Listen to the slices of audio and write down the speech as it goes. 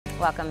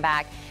Welcome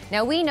back.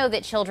 Now, we know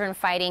that children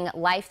fighting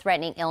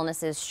life-threatening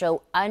illnesses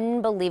show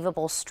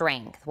unbelievable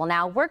strength. Well,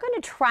 now we're going to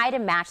try to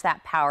match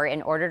that power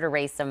in order to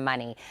raise some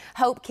money.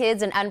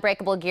 HopeKids and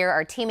Unbreakable Gear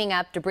are teaming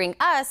up to bring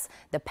us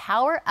the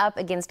Power Up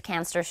Against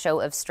Cancer Show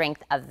of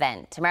Strength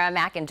event. Tamara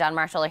Mack and John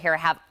Marshall are here to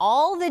have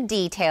all the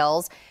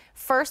details.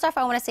 First off,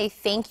 I want to say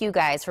thank you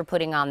guys for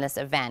putting on this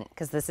event,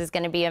 because this is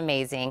going to be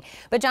amazing.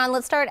 But John,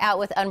 let's start out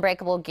with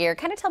Unbreakable Gear.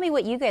 Kind of tell me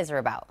what you guys are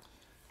about.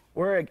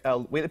 We're a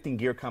weightlifting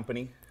gear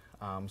company.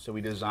 So we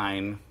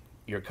design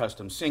your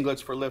custom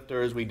singlets for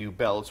lifters. We do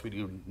belts, we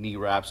do knee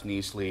wraps, knee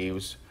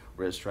sleeves,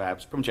 wrist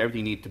straps, pretty much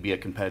everything you need to be a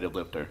competitive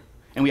lifter.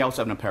 And we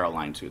also have an apparel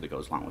line too that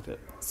goes along with it.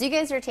 So you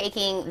guys are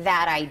taking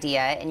that idea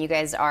and you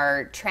guys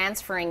are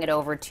transferring it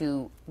over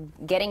to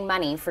getting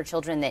money for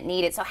children that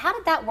need it. So how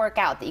did that work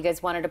out that you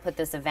guys wanted to put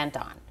this event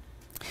on?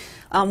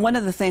 One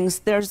of the things,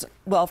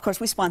 well, of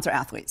course, we sponsor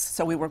athletes.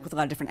 So we work with a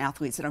lot of different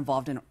athletes that are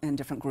involved in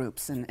different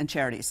groups and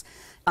charities.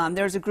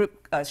 There's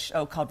a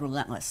show called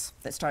Relentless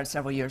that started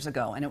several years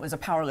ago, and it was a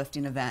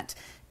powerlifting event.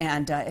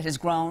 And it has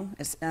grown,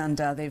 and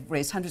they've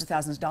raised hundreds of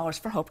thousands of dollars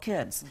for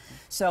HopeKids.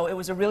 So it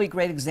was a really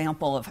great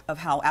example of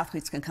how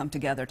athletes can come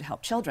together to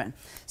help children.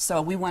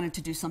 So we wanted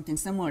to do something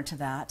similar to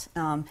that.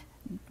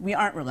 We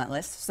aren't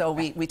relentless, so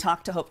we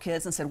talked to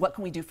HopeKids and said, what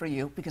can we do for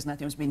you? Because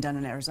nothing was being done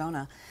in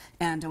Arizona.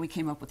 And we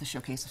came up with a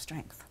showcase of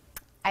strength.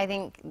 I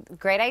think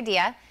great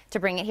idea to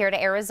bring it here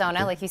to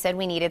Arizona. Like you said,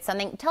 we needed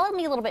something. Tell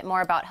me a little bit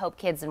more about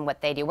HopeKids and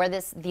what they do, where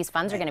these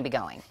funds are going to be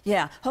going.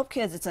 Yeah,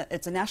 HopeKids,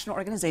 it's a national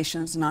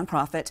organization, it's a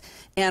nonprofit,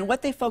 and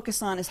what they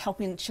focus on is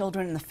helping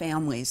children and the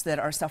families that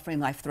are suffering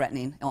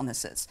life-threatening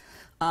illnesses.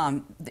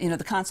 You know,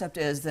 the concept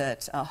is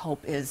that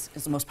hope is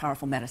the most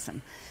powerful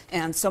medicine.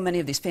 And so many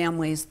of these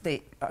families,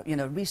 you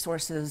know,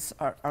 resources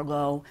are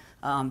low,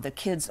 the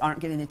kids aren't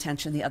getting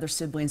attention, the other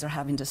siblings are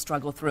having to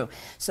struggle through.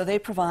 So they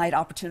provide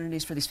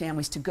opportunities for these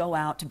families to go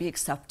out, to be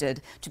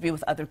accepted, to be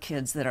with other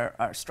kids that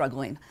are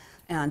struggling.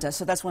 And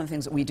so that's one of the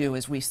things that we do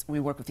is we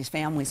work with these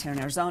families here in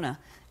Arizona,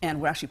 and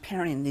we're actually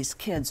pairing these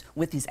kids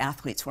with these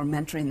athletes. We're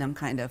mentoring them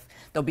kind of.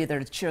 They'll be there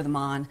to cheer them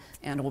on,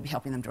 and we'll be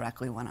helping them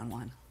directly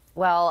one-on-one.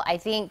 Well, I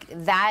think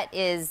that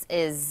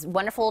is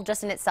wonderful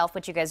just in itself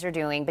what you guys are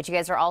doing, but you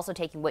guys are also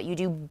taking what you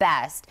do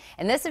best.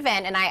 And this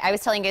event, and I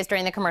was telling you guys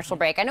during the commercial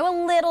break, I know a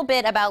little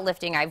bit about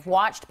lifting. I've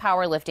watched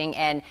powerlifting,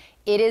 and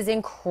it is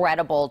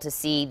incredible to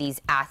see these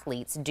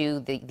athletes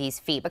do these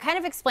feats. But kind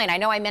of explain, I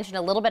know I mentioned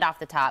a little bit off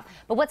the top,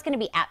 but what's going to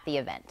be at the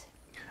event?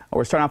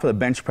 We're starting off with a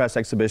bench press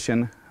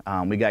exhibition.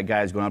 We got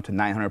guys going up to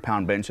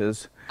 900-pound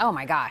benches. Oh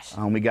my gosh.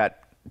 We got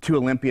 2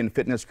 Olympian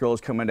fitness girls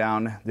coming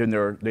down.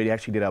 They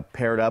actually did a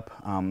paired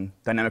up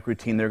dynamic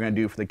routine they're going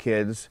to do for the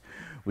kids.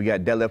 We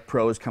got deadlift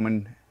pros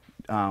coming.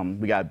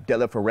 We got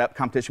deadlift for rep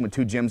competition with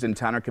 2 gyms in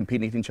town are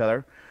competing with each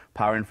other.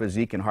 Power and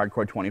physique and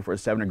hardcore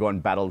 24/7 are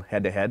going battle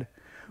head to head,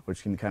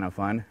 which can be kind of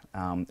fun.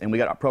 And we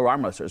got pro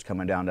arm wrestlers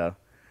coming down to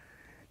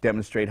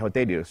demonstrate what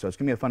they do. So it's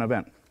going to be a fun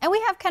event. And we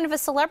have kind of a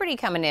celebrity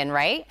coming in,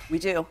 right? We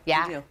do.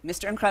 Yeah. We do.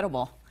 Mr.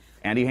 Incredible.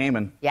 Andy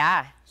Haman.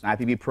 Yeah. He's an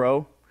IFBB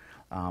Pro.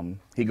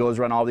 He goes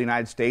around all the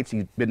United States.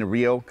 He's been to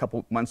Rio a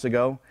couple months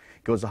ago.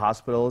 Goes to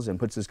hospitals and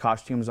puts his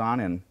costumes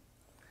on and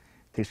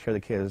takes care of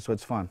the kids, so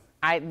it's fun.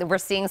 We're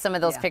seeing some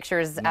of those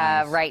pictures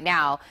Nice. right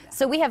now. Yeah.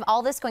 So we have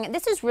all this going on.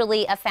 This is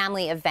really a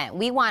family event.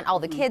 We want all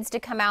the kids to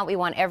come out. We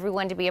want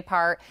everyone to be a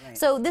part. Right.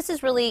 So this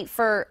is really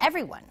for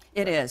everyone.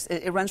 It is.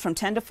 It runs from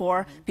 10 to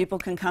 4. People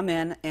can come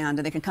in, and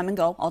they can come and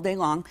go all day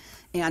long.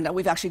 And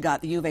we've actually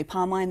got the U of A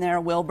Pomline there,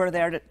 Wilbur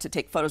there to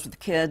take photos with the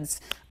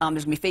kids.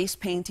 There's going to be face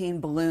painting,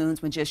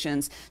 balloons,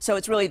 magicians. So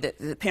it's really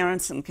the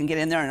parents can get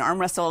in there and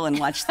arm wrestle and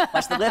watch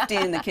the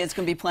lifting. The kids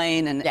can be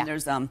playing, and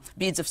there's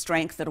beads of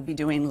strength that'll be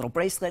doing little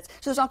bracelets.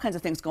 So there's all kinds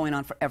of things going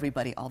on for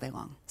everybody all day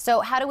long. So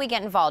how do we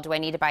get involved? Do I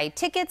need to buy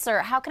tickets, or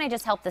how can I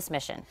just help this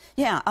mission?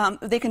 Yeah,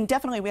 they can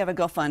definitely. We have a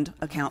GoFund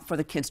account for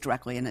the kids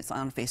directly, and it's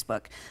on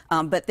Facebook.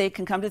 But they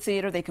can come to the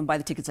theater. They can buy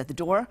the tickets at the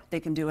door. They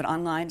can do it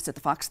online. It's at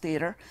the Fox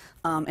Theater,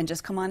 and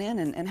just come on in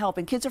and help.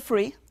 And kids are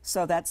free,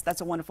 so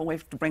that's a wonderful way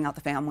to bring out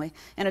the family.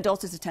 And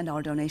adults is a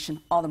 $10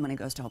 donation. All the money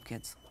goes to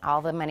HopeKids.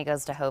 All the money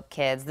goes to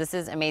HopeKids. This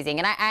is amazing.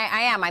 And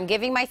I'm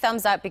giving my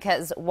thumbs up,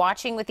 because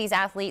watching what these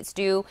athletes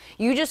do,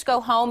 you just go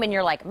home and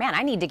you're like, man,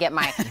 I need to get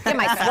my swole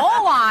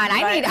on.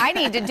 I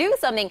need to do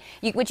something.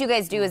 What you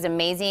guys do is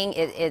amazing.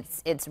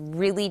 It's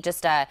really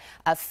just a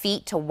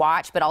feat to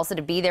watch, but also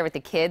to be there with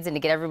the kids and to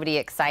get everybody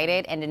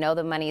excited and to know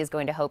the money is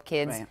going to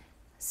HopeKids. Right.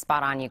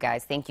 Spot on, you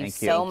guys. Thank you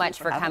so much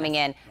for coming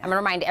in. I'm going to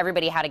remind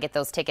everybody how to get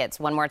those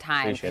tickets one more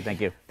time. Appreciate it. Thank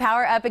you.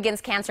 Power Up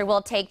Against Cancer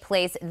will take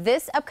place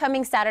this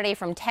upcoming Saturday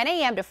from 10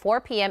 a.m. to 4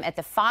 p.m. at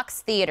the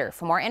Fox Theater.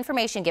 For more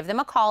information, give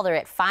them a call. They're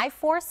at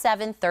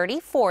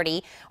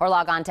 547-3040 or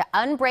log on to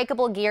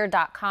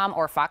unbreakablegear.com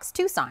or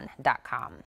foxtucson.com.